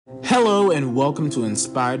Hello and welcome to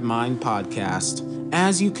Inspired Mind Podcast.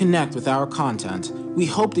 As you connect with our content, we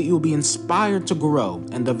hope that you will be inspired to grow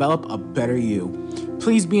and develop a better you.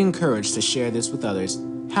 Please be encouraged to share this with others.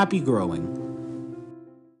 Happy growing.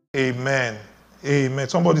 Amen. Amen.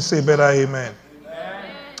 Somebody say better amen.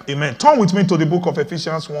 Amen. Amen. Turn with me to the book of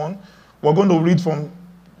Ephesians 1. We're going to read from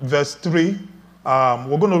verse 3.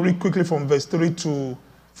 We're going to read quickly from verse 3 to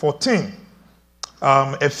 14.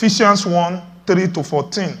 Ephesians 1, 3 to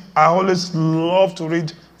 14. I always love to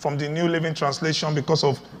read from the New Living Translation because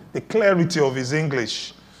of the clarity of his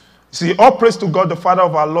English. See, all praise to God, the Father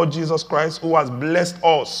of our Lord Jesus Christ, who has blessed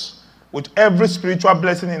us with every spiritual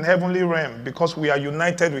blessing in heavenly realm because we are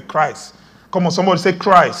united with Christ. Come on, somebody say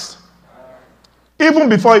Christ. Even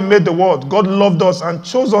before he made the world, God loved us and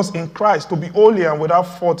chose us in Christ to be holy and without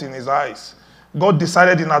fault in his eyes. God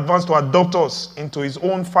decided in advance to adopt us into his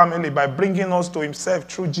own family by bringing us to himself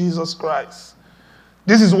through Jesus Christ.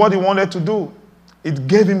 This is what he wanted to do. It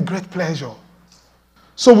gave him great pleasure.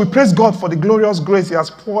 So we praise God for the glorious grace he has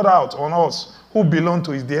poured out on us who belong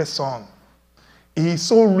to his dear Son. He is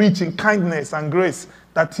so rich in kindness and grace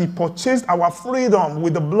that he purchased our freedom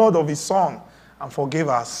with the blood of his Son and forgave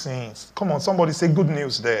our sins. Come on, somebody say good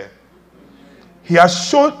news there. He has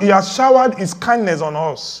showered his kindness on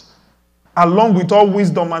us, along with all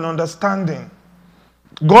wisdom and understanding.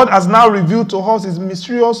 God has now revealed to us his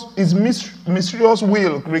mysterious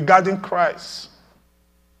will regarding Christ,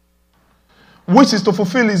 which is to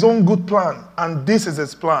fulfill his own good plan, and this is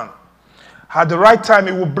his plan. At the right time,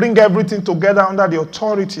 he will bring everything together under the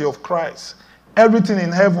authority of Christ, everything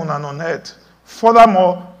in heaven and on earth.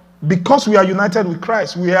 Furthermore, because we are united with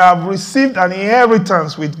Christ, we have received an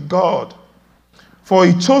inheritance with God. For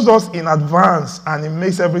he chose us in advance and he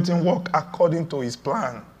makes everything work according to his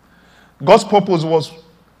plan. God's purpose was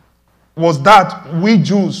that we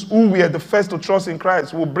Jews, who were the first to trust in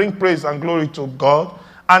Christ, will bring praise and glory to God.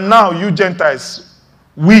 And now you Gentiles,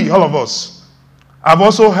 we, all of us, have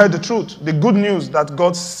also heard the truth, the good news that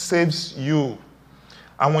God saves you.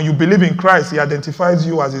 And when you believe in Christ, he identifies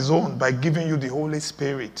you as his own by giving you the Holy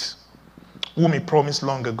Spirit, whom he promised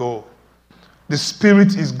long ago. The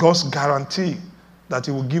Spirit is God's guarantee that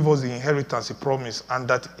he will give us the inheritance he promised and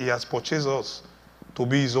that he has purchased us to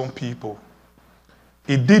be his own people.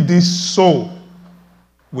 He did this so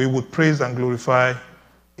we would praise and glorify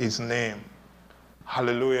his name.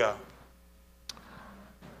 Hallelujah.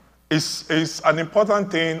 It's an important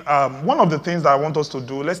thing. One of the things that I want us to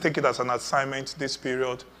do, let's take it as an assignment this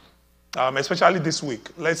period, especially this week.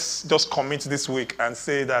 Let's just commit this week and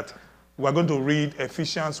say that we're going to read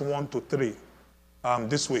Ephesians 1 to 3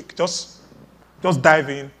 this week. Just dive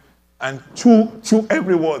in and chew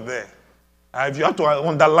every word there. If you have to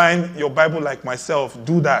underline your Bible like myself,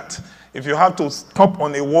 do that. If you have to stop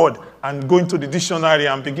on a word and go into the dictionary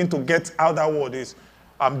and begin to get how that word is,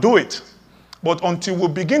 do it. But until we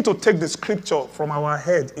begin to take the scripture from our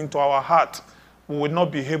head into our heart, we will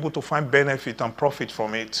not be able to find benefit and profit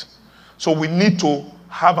from it. So we need to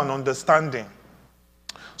have an understanding.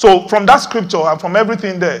 So from that scripture and from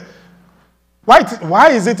everything there, why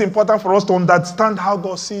is it important for us to understand how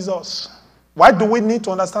God sees us? Why do we need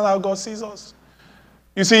to understand how God sees us?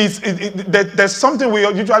 You see, there's something we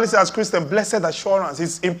usually say as Christians, blessed assurance.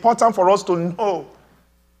 It's important for us to know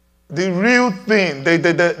the real thing,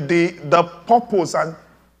 the purpose and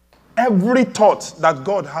every thought that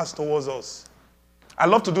God has towards us. I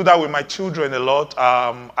love to do that with my children a lot.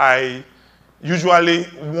 I usually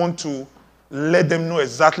want to let them know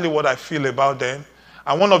exactly what I feel about them.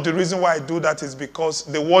 And one of the reasons why I do that is because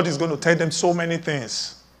the word is going to tell them so many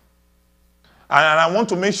things. And I want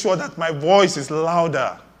to make sure that my voice is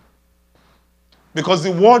louder. Because the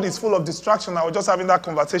world is full of distraction. I was just having that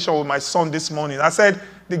conversation with my son this morning. I said,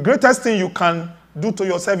 the greatest thing you can do to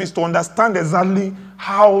yourself is to understand exactly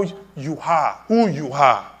how you are, who you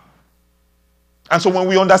are. And so when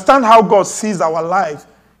we understand how God sees our life,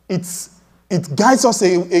 it guides us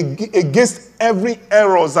against every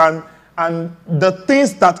errors and the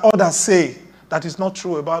things that others say that is not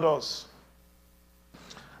true about us.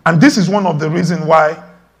 And this is one of the reasons why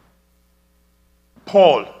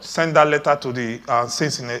Paul sent that letter to the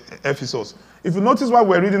saints in Ephesus. If you notice while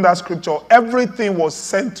we're reading that scripture, everything was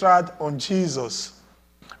centered on Jesus.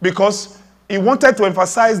 Because he wanted to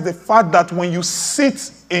emphasize the fact that when you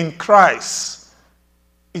sit in Christ,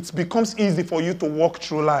 it becomes easy for you to walk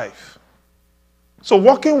through life. So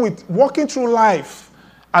walking through life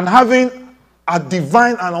and having a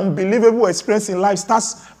divine and unbelievable experience in life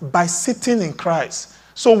starts by sitting in Christ.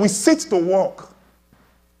 So we sit to walk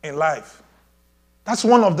in life. That's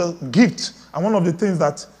one of the gifts and one of the things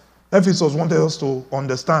that Ephesus wanted us to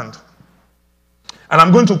understand. And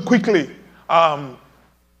I'm going to quickly,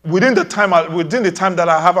 within the time that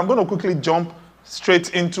I have, I'm going to quickly jump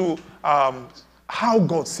straight into how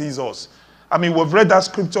God sees us. I mean, we've read that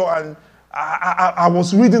scripture, and I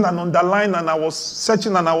was reading and underlining, and I was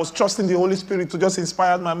searching, and I was trusting the Holy Spirit to just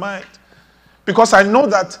inspire my mind. Because I know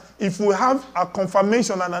that if we have a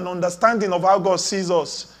confirmation and an understanding of how God sees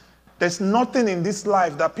us, there's nothing in this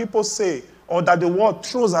life that people say or that the world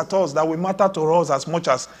throws at us that will matter to us as much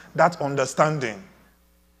as that understanding.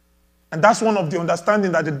 And that's one of the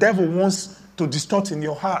understanding that the devil wants to distort in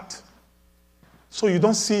your heart. So you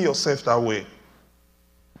don't see yourself that way.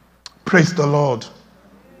 Praise the Lord.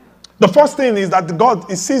 The first thing is that God,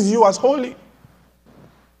 He sees you as holy.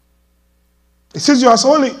 He sees you as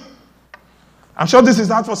holy. I'm sure this is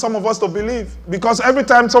hard for some of us to believe, because every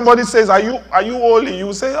time somebody says, are you holy?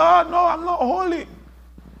 You say, oh, no, I'm not holy.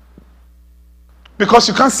 Because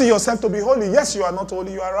you can't see yourself to be holy. Yes, you are not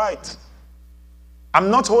holy. You are right. I'm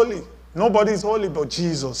not holy. Nobody is holy but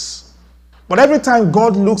Jesus. But every time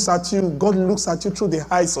God looks at you through the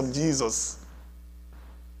eyes of Jesus.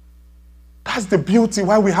 That's the beauty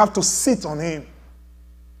why we have to sit on Him.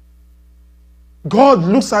 God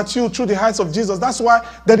looks at you through the eyes of Jesus. That's why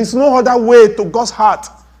there is no other way to God's heart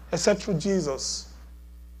except through Jesus.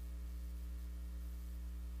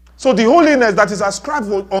 So the holiness that is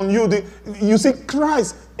ascribed on you, you see,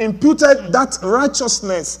 Christ imputed that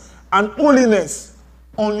righteousness and holiness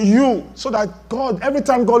on you, so that God, every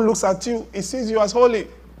time God looks at you, He sees you as holy.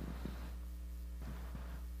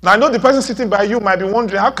 Now I know the person sitting by you might be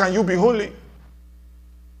wondering, how can you be holy?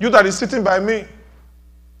 You that is sitting by me.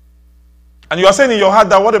 And you are saying in your heart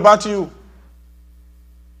that, what about you?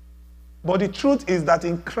 But the truth is that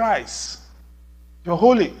in Christ, you're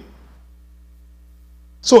holy.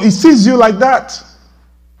 So He sees you like that.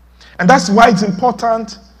 And that's why it's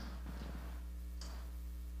important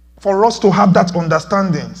for us to have that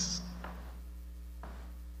understanding.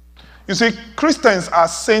 You see, Christians are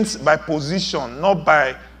saints by position, not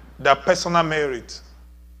by their personal merit.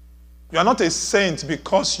 You are not a saint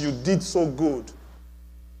because you did so good.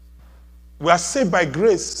 We are saved by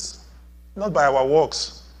grace, not by our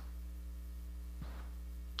works.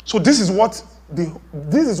 So this is what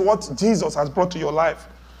Jesus has brought to your life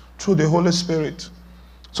through the Holy Spirit.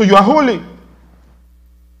 So you are holy.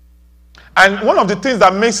 And one of the things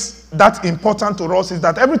that makes that important to us is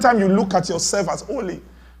that every time you look at yourself as holy,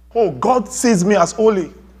 oh, God sees me as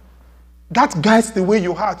holy. That guides the way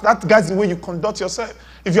you act. That guides the way you conduct yourself.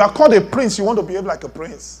 If you are called a prince, you want to behave like a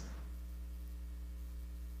prince.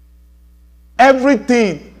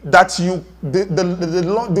 Everything that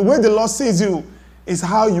the way the Lord sees you is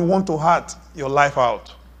how you want to act your life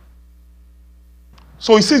out.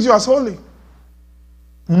 So He sees you as holy,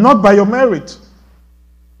 not by your merit.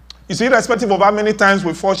 You see, irrespective of how many times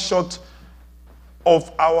we fall short of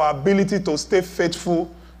our ability to stay faithful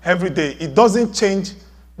every day, it doesn't change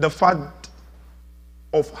the fact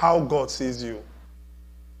of how God sees you.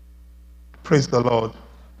 Praise the Lord.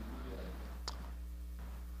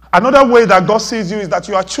 Another way that God sees you is that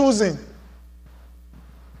you are chosen.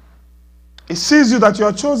 He sees you that you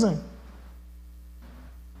are chosen.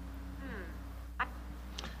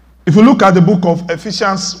 If you look at the book of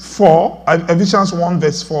Ephesians 1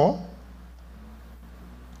 verse 4,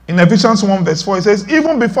 in Ephesians 1 verse 4, it says,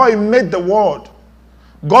 even before He made the world,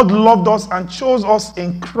 God loved us and chose us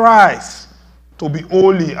in Christ to be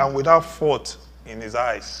holy and without fault in His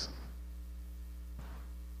eyes.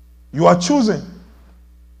 You are chosen.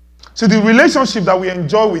 See, the relationship that we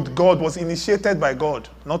enjoy with God was initiated by God,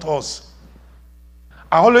 not us.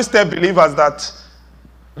 I always tell believers that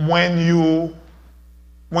when you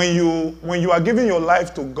are giving your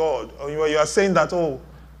life to God, or you are saying that, oh,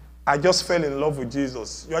 I just fell in love with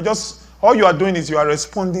Jesus, all you are doing is you are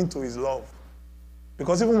responding to His love.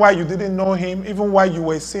 Because even while you didn't know Him, even while you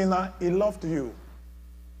were a sinner, He loved you.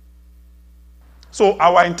 So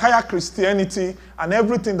our entire Christianity and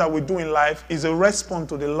everything that we do in life is a response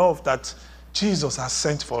to the love that Jesus has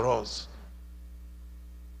sent for us.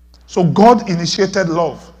 So God initiated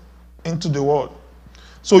love into the world.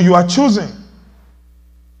 So you are choosing.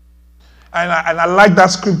 And I like that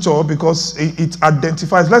scripture because it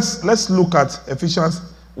identifies. Let's look at Ephesians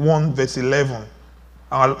 1 verse 11.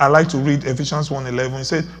 I like to read Ephesians 1:11. It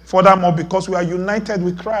says, furthermore, because we are united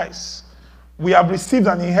with Christ, we have received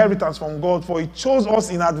an inheritance from God, for He chose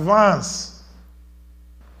us in advance.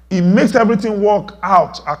 He makes everything work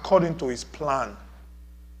out according to His plan.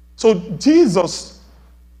 So Jesus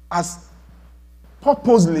has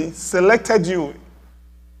purposely selected you,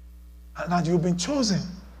 and that you've been chosen.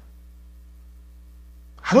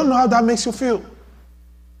 I don't know how that makes you feel,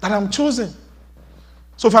 that I'm chosen.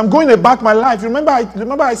 So if I'm going about my life, remember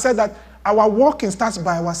I said that our walking starts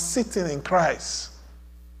by our sitting in Christ.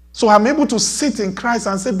 So I'm able to sit in Christ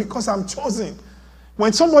and say, because I'm chosen.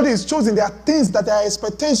 When somebody is chosen, there are things that are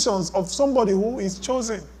expectations of somebody who is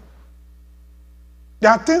chosen.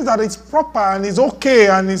 There are things that is proper and is okay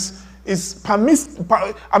and is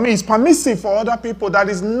permissive for other people. That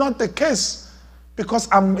is not the case because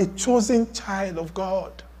I'm a chosen child of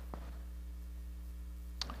God.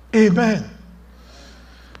 Amen.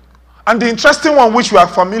 And the interesting one which we are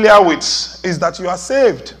familiar with is that you are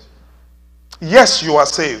saved. Yes, you are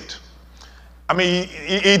saved. I mean,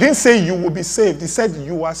 he didn't say you will be saved. He said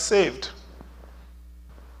you are saved.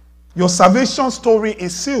 Your salvation story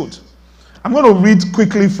is sealed. I'm going to read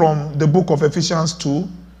quickly from the book of Ephesians 2.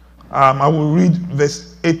 I will read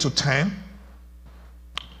verse 8 to 10.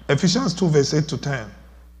 Ephesians 2, verse 8 to 10.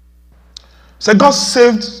 So God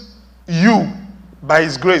saved you by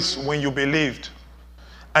his grace when you believed.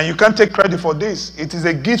 And you can't take credit for this. It is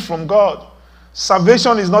a gift from God.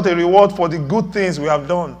 Salvation is not a reward for the good things we have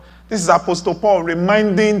done. This is Apostle Paul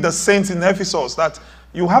reminding the saints in Ephesus that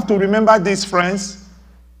you have to remember this, friends.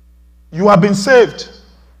 You have been saved.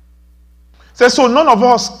 Says, so none of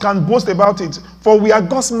us can boast about it, for we are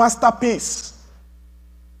God's masterpiece.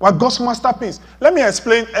 We are God's masterpiece. Let me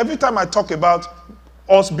explain. Every time I talk about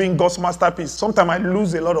us being God's masterpiece, sometimes I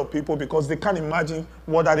lose a lot of people because they can't imagine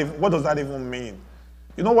what does that even mean.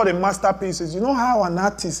 You know what a masterpiece is? You know how an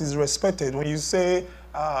artist is respected when you say,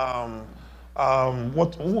 who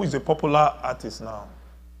is a popular artist now?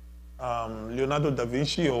 Leonardo da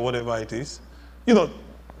Vinci or whatever it is. You know,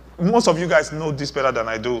 most of you guys know this better than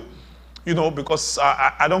I do. You know, because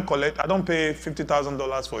I don't pay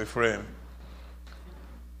 $50,000 for a frame.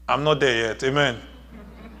 I'm not there yet, amen.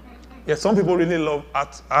 Yeah, some people really love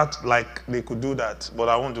art like they could do that, but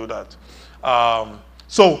I won't do that.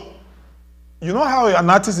 So, you know how an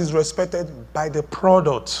artist is respected? By the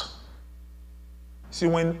product. See,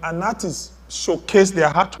 when an artist showcase their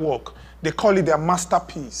artwork, they call it their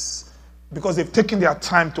masterpiece because they've taken their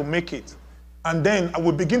time to make it. And then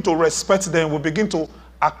we begin to respect them, we begin to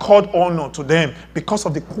accord honor to them because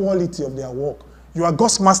of the quality of their work. You are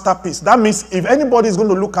God's masterpiece. That means if anybody is going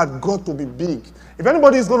to look at God to be big, if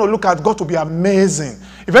anybody is going to look at God to be amazing,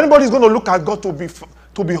 if anybody is going to look at God to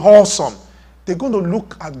be awesome, they're going to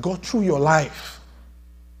look at God through your life.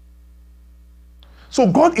 So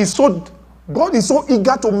God is so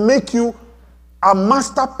eager to make you a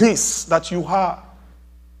masterpiece that you are.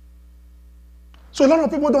 So a lot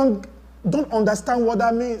of people don't understand what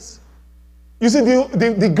that means. You see,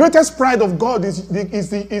 the greatest pride of God is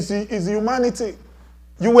humanity.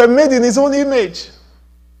 You were made in his own image.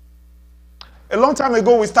 A long time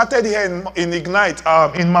ago, we started here in Ignite,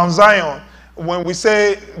 in Mount Zion. When we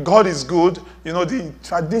say God is good, you know, the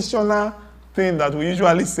traditional thing that we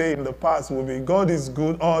usually say in the past will be God is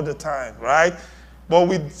good all the time, right? But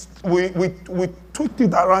we tweaked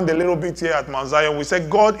it around a little bit here at Mount Zion. We say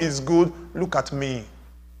God is good, look at me.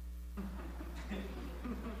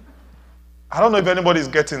 I don't know if anybody is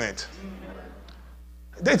getting it.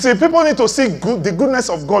 People need to see the goodness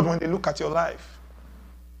of God when they look at your life.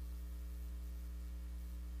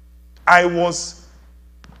 How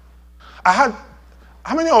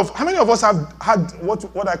many of us have had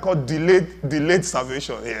what I call delayed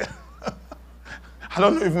salvation here? I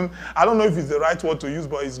don't know if it's the right word to use,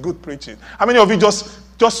 but it's good preaching. How many of you just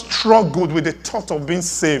struggled with the thought of being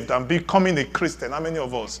saved and becoming a Christian? How many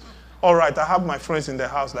of us? All right, I have my friends in the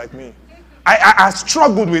house like me. I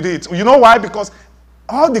struggled with it. You know why? Because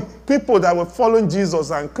all the people that were following Jesus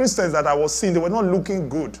and Christians that I was seeing, they were not looking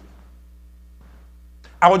good.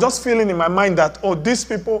 I was just feeling in my mind that, these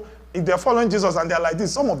people, if they're following Jesus and they're like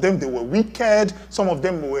this, some of them, they were wicked. Some of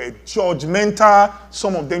them were judgmental.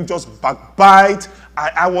 Some of them just backbite.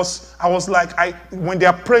 I was like, when they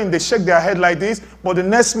are praying, they shake their head like this, but the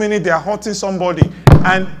next minute they are hurting somebody.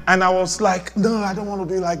 And I was like, no, I don't want to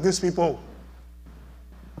be like these people.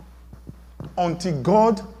 Until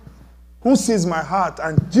God, who sees my heart,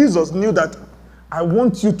 and Jesus knew that I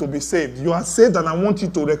want you to be saved. You are saved and I want you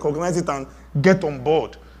to recognize it and get on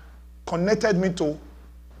board. Connected me to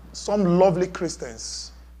some lovely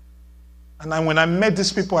Christians. And when I met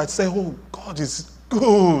these people, I'd say, oh, God is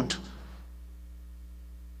good.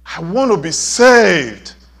 I want to be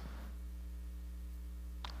saved.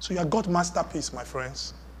 So you are God's masterpiece, my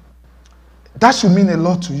friends. That should mean a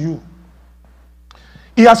lot to you.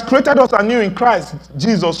 He has created us anew in Christ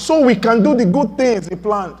Jesus so we can do the good things he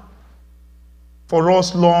planned for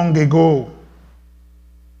us long ago.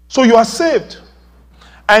 So you are saved.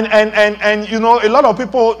 And you know, a lot of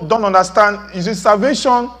people don't understand. You see,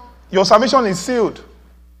 your salvation is sealed.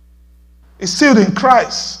 It's sealed in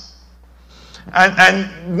Christ.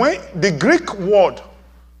 And when the Greek word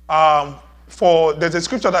there's a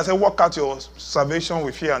scripture that says, work out your salvation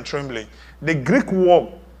with fear and trembling. The Greek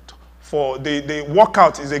word for the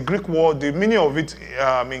workout is a Greek word. The meaning of it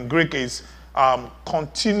in Greek is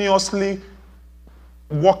continuously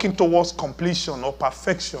working towards completion or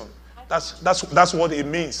perfection. That's what it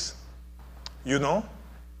means, you know.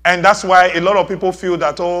 And that's why a lot of people feel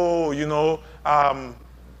that,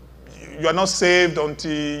 you are not saved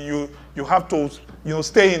until you have to,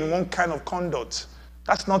 stay in one kind of conduct.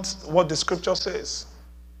 That's not what the scripture says.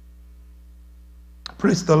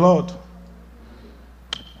 Praise the Lord.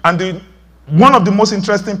 And one of the most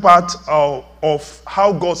interesting parts of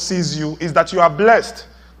how God sees you is that you are blessed.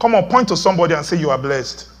 Come on, point to somebody and say you are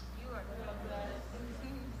blessed.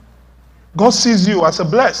 God sees you as a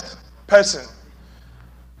blessed person.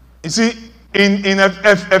 You see, in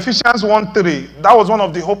Ephesians 1:3, that was one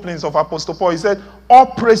of the openings of Apostle Paul. He said, all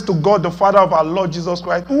praise to God, the Father of our Lord Jesus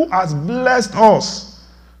Christ, who has blessed us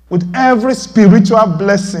with every spiritual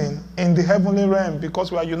blessing in the heavenly realm,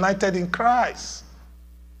 because we are united in Christ.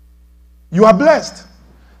 You are blessed.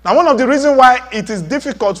 Now, one of the reasons why it is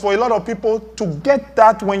difficult for a lot of people to get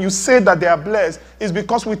that when you say that they are blessed is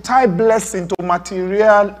because we tie blessing to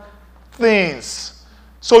material things.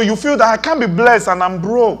 So you feel that I can't be blessed and I'm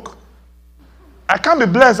broke. I can't be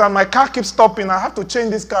blessed and my car keeps stopping. I have to change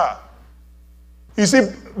this car. You see,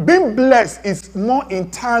 being blessed is more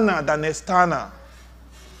internal than external.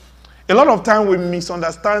 A lot of time we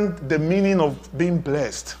misunderstand the meaning of being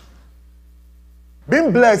blessed.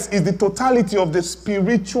 Being blessed is the totality of the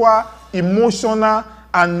spiritual, emotional,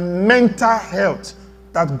 and mental health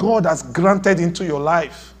that God has granted into your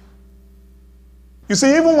life. You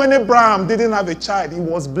see, even when Abraham didn't have a child, he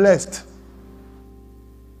was blessed.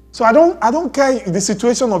 So I don't care the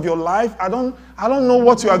situation of your life. I don't know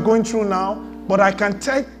what you are going through now, but I can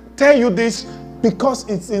tell you this because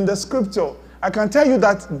it's in the scripture. I can tell you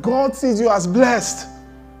that God sees you as blessed.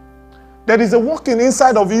 There is a working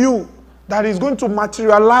inside of you that is going to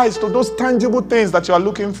materialize to those tangible things that you are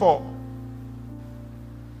looking for.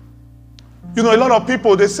 You know, a lot of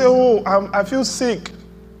people, they say, I feel sick.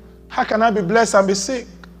 How can I be blessed and be sick?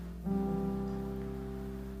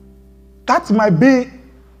 That might be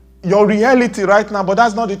your reality right now, but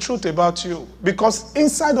that's not the truth about you. Because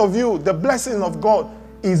inside of you, the blessing of God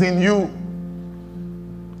is in you.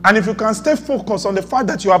 And if you can stay focused on the fact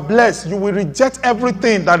that you are blessed, you will reject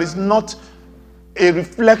everything that is not a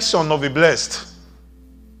reflection of a blessed.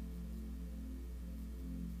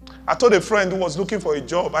 I told a friend who was looking for a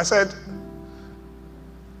job, I said,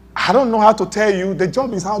 I don't know how to tell you, the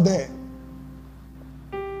job is out there.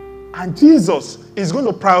 And Jesus is going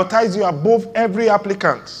to prioritize you above every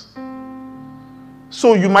applicant.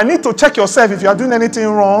 So you might need to check yourself if you are doing anything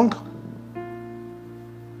wrong.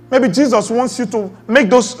 Maybe Jesus wants you to make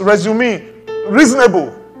those resume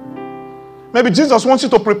reasonable. Maybe Jesus wants you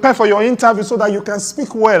to prepare for your interview so that you can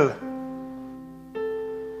speak well.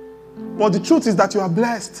 But the truth is that you are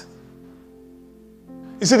blessed.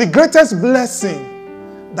 You see, the greatest blessing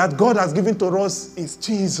that God has given to us is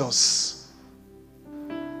Jesus.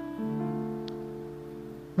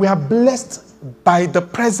 We are blessed by the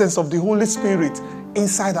presence of the Holy Spirit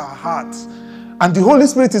inside our hearts. And the Holy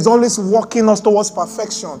Spirit is always walking us towards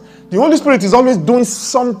perfection. The Holy Spirit is always doing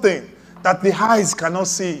something that the eyes cannot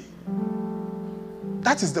see.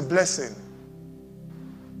 That is the blessing.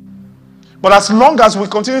 But as long as we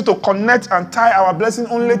continue to connect and tie our blessing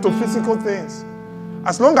only to physical things,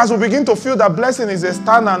 as long as we begin to feel that blessing is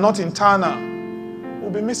external, not internal, we'll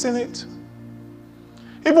be missing it.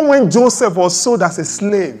 Even when Joseph was sold as a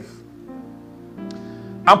slave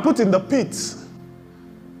and put in the pit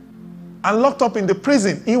and locked up in the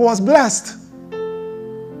prison, he was blessed.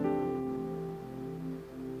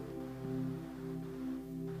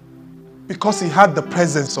 Because he had the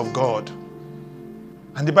presence of God.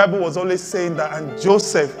 And the Bible was always saying that, and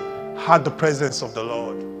Joseph had the presence of the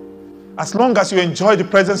Lord. As long as you enjoy the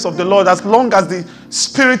presence of the Lord, as long as the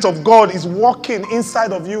Spirit of God is walking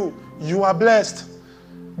inside of you, you are blessed.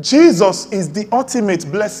 Jesus is the ultimate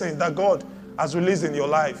blessing that God has released in your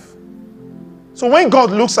life. So when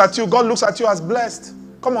God looks at you as blessed.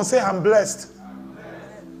 Come on, say, I'm blessed.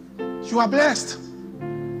 You are blessed.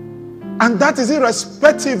 And that is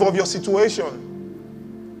irrespective of your situation.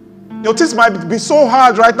 Your things might be so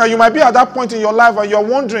hard right now. You might be at that point in your life and you're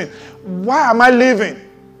wondering, why am I living?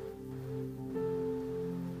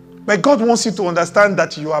 But God wants you to understand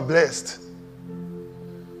that you are blessed.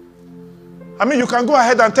 I mean, you can go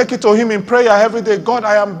ahead and take it to him in prayer every day. God,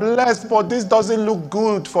 I am blessed, but this doesn't look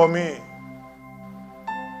good for me.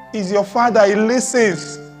 He's your Father. He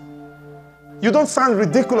listens. You don't sound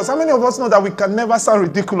ridiculous. How many of us know that we can never sound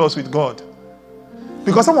ridiculous with God?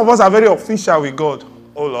 Because some of us are very official with God.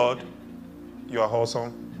 Oh Lord, you are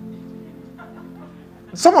awesome.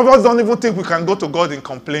 Some of us don't even think we can go to God in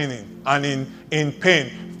complaining and in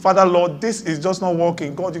pain. Father, Lord, this is just not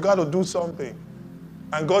working. God, you got to do something.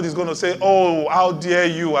 And God is going to say, oh, how dare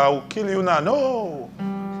you? I will kill you now. No.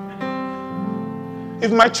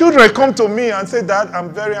 If my children come to me and say, Dad,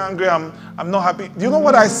 I'm very angry, I'm not happy. Do you know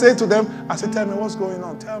what I say to them? I say, tell me what's going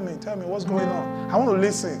on. Tell me what's going on. I want to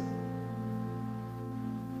listen.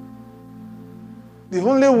 The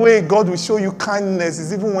only way God will show you kindness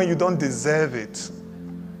is even when you don't deserve it.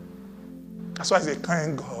 That's why he's a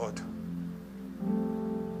kind God.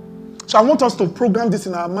 So I want us to program this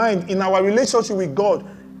in our mind, in our relationship with God.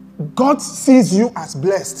 God sees you as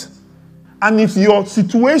blessed. And if your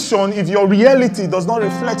situation, if your reality does not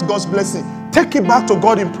reflect God's blessing, take it back to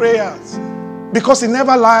God in prayers. Because he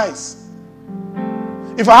never lies.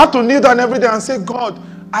 If I have to kneel down every day and say, God,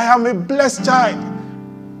 I am a blessed child.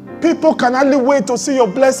 People can hardly wait to see your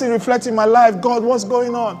blessing reflect in my life. God, what's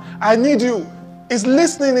going on? I need you. He's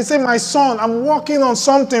listening. He's saying, my son, I'm working on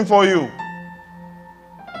something for you.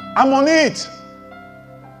 I'm on it.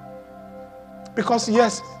 Because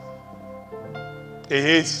yes, he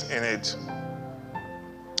is in it.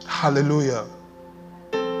 Hallelujah.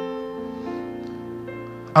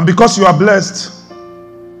 And because you are blessed,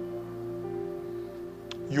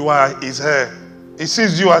 you are his heir. He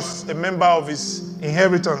sees you as a member of his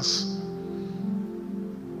inheritance.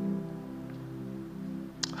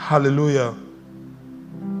 Hallelujah.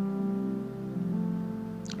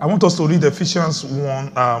 I want us to read Ephesians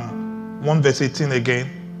 1 verse 18 again.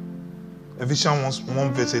 Ephesians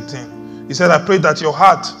 1 verse 18. He said, I pray that your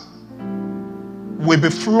heart will be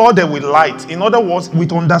flooded with light. In other words,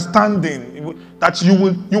 with understanding. That you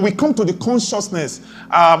will come to the consciousness.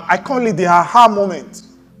 I call it the aha moment.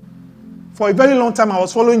 For a very long time, I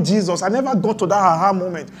was following Jesus. I never got to that aha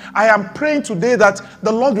moment. I am praying today that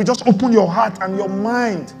the Lord will just open your heart and your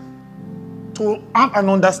mind to have an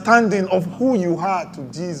understanding of who you are to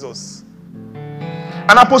Jesus.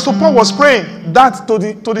 And Apostle Paul was praying that to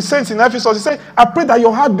the saints in Ephesus. He said, I pray that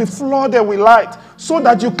your heart be flooded with light so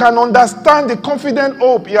that you can understand the confident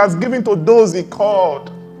hope he has given to those he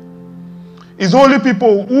called. His holy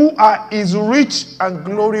people who are his rich and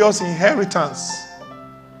glorious inheritance.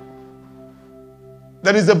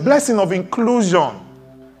 There is a blessing of inclusion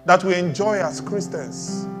that we enjoy as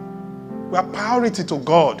Christians. We are priority to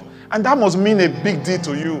God. And that must mean a big deal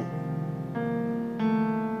to you.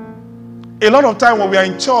 A lot of time when we are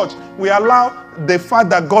in church, we allow the fact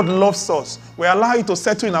that God loves us. We allow it to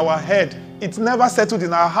settle in our head. It's never settled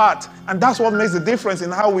in our heart. And that's what makes the difference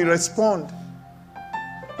in how we respond.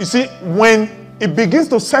 You see, when it begins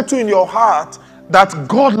to settle in your heart that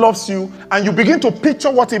God loves you, and you begin to picture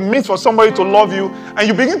what it means for somebody to love you, and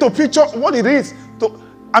you begin to picture what it is to,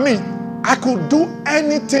 I could do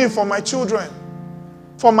anything for my children.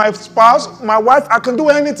 For my spouse, my wife, I can do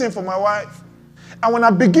anything for my wife. And when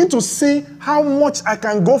I begin to see how much I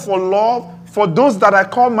can go for love for those that I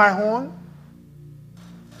call my own,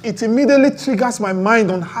 it immediately triggers my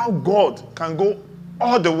mind on how God can go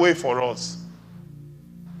all the way for us.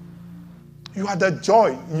 You are the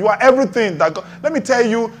joy. You are everything that God. Let me tell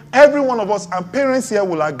you, every one of us, and parents here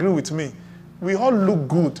will agree with me, we all look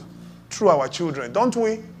good through our children, don't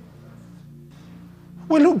we?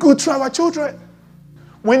 We look good through our children.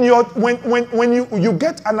 When you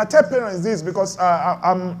get, and I tell parents this because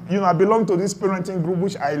I belong to this parenting group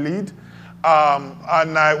which I lead,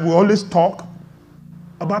 and we always talk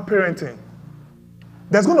about parenting.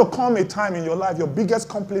 There's going to come a time in your life, your biggest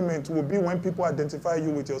compliment will be when people identify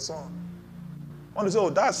you with your son. Want to say, oh,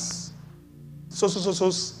 that's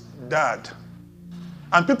so-so-so-so's dad.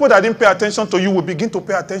 And people that didn't pay attention to you will begin to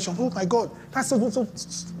pay attention. Oh my God, that's so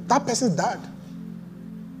that person's dad.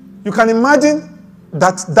 You can imagine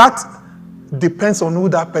that depends on who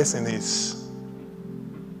that person is.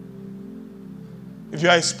 If you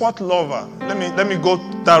are a sport lover, let me go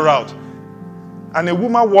that route. And a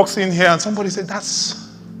woman walks in here and somebody says, that's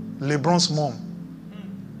LeBron's mom.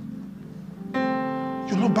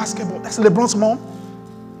 You know basketball, that's LeBron's mom.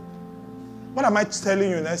 What am I telling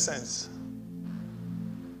you in essence?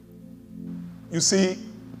 You see,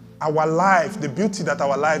 our life, the beauty that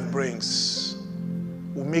our life brings,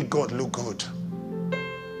 will make God look good.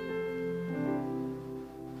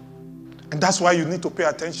 And that's why you need to pay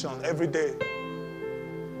attention every day.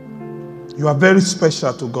 You are very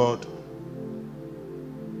special to God.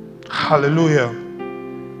 Hallelujah.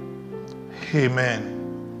 Amen.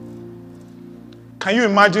 Can you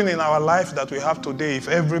imagine in our life that we have today if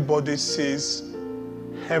everybody says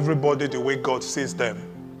everybody the way God sees them.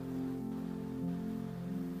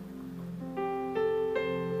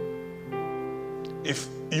 If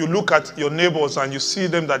you look at your neighbors and you see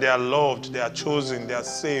them that they are loved, they are chosen, they are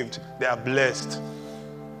saved, they are blessed,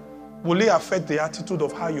 will it affect the attitude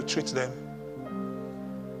of how you treat them?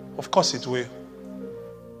 Of course it will.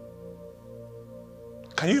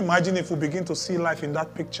 Can you imagine if we begin to see life in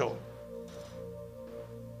that picture?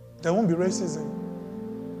 There won't be racism.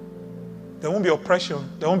 There won't be oppression.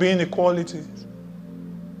 There won't be inequality.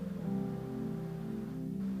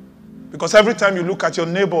 Because every time you look at your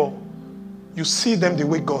neighbor, you see them the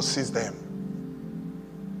way God sees them.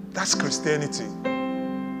 That's Christianity.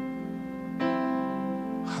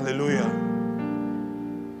 Hallelujah.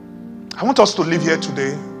 I want us to live here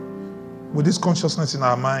today with this consciousness in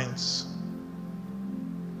our minds.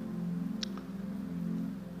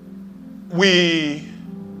 We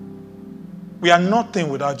are nothing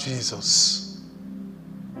without Jesus.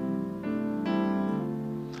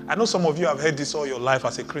 I know some of you have heard this all your life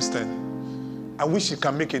as a Christian. I wish it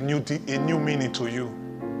can make a new meaning to you.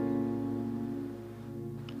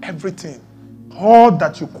 Everything, all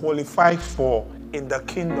that you qualify for in the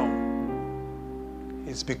kingdom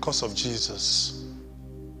is because of Jesus.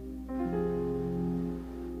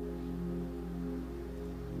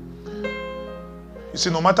 You see,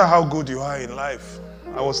 no matter how good you are in life,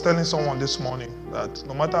 I was telling someone this morning that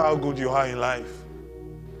no matter how good you are in life,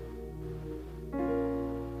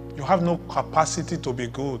 you have no capacity to be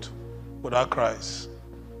good without Christ.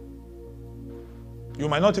 You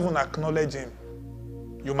might not even acknowledge Him.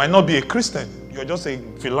 You might not be a Christian. You're just a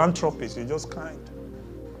philanthropist. You're just kind.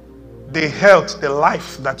 The health, the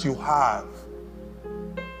life that you have,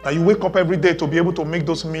 that you wake up every day to be able to make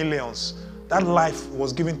those millions, that life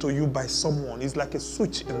was given to you by someone. It's like a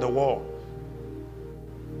switch in the wall.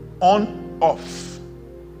 On, off.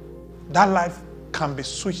 That life can be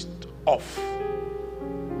switched off.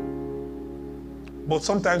 But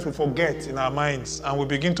sometimes we forget in our minds and we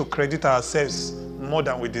begin to credit ourselves more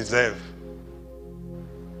than we deserve.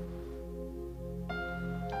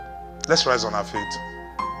 Let's rise on our feet.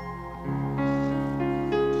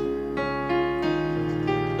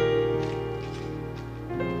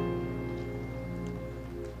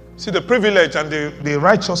 See, the privilege and the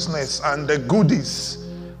righteousness and the goodies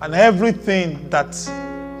and everything that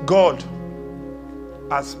God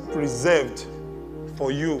has preserved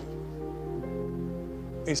for you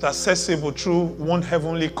is accessible through one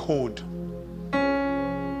heavenly code,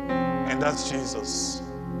 and that's Jesus.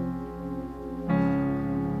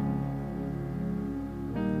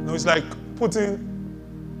 No, it's like putting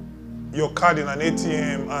your card in an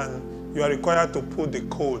ATM and you are required to put the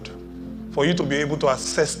code for you to be able to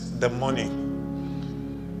access the money.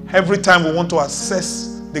 Every time we want to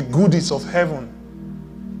access the goodies of heaven,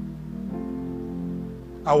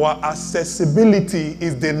 our accessibility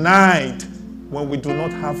is denied when we do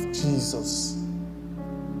not have Jesus.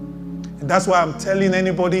 And that's why I'm telling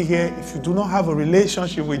anybody here, if you do not have a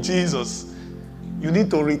relationship with Jesus, you need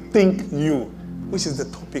to rethink you, which is the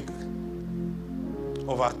topic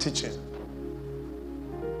of our teaching.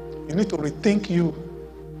 You need to rethink you.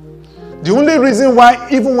 The only reason why,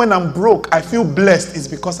 even when I'm broke, I feel blessed is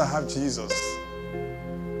because I have Jesus.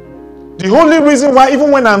 The only reason why,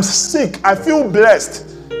 even when I'm sick, I feel blessed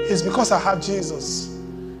is because I have Jesus.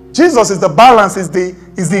 Jesus is the balance, is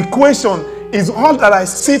the equation, is all that I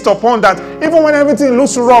sit upon, that even when everything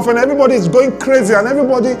looks rough and everybody is going crazy and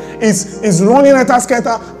everybody is running at a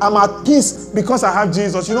skater, I'm at peace because I have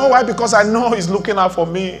Jesus. You know why? Because I know He's looking out for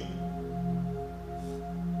me.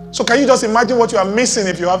 So can you just imagine what you are missing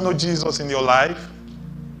if you have no Jesus in your life?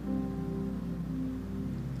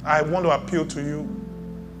 I want to appeal to you.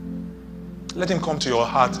 Let Him come to your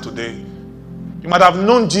heart today. You might have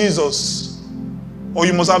known Jesus, or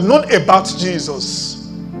you must have known about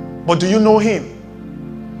Jesus, but do you know Him?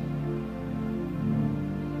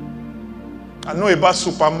 I know about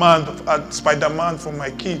Superman and Spider-Man from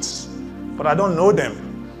my kids, but I don't know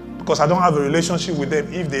them because I don't have a relationship with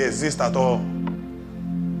them if they exist at all.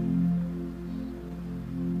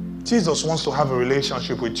 Jesus wants to have a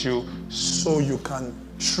relationship with you so you can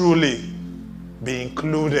truly be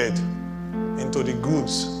included into the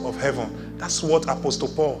goods of heaven. That's what Apostle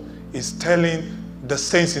Paul is telling the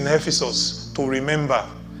saints in Ephesus to remember.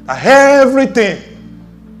 That everything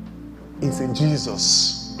is in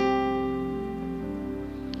Jesus. I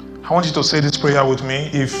want you to say this prayer with me.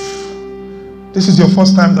 If this is your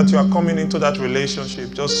first time that you are coming into that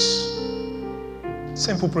relationship, just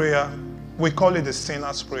simple prayer. We call it the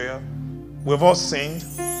sinner's prayer. We've all sinned.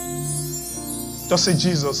 Just say,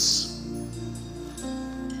 Jesus,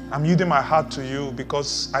 I'm yielding my heart to you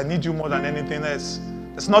because I need you more than anything else.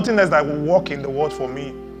 There's nothing else that will work in the world for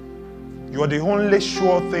me. You are the only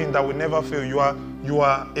sure thing that will never fail. You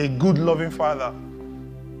are a good, loving Father.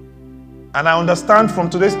 And I understand from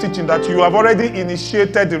today's teaching that you have already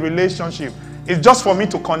initiated the relationship. It's just for me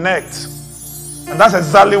to connect. And that's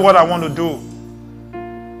exactly what I want to do.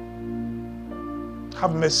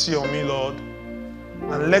 Have mercy on me, Lord.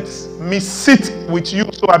 And let me sit with you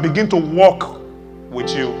so I begin to walk with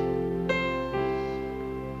you.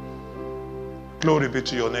 Glory be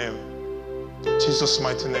to your name. In Jesus'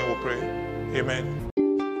 mighty name we pray. Amen.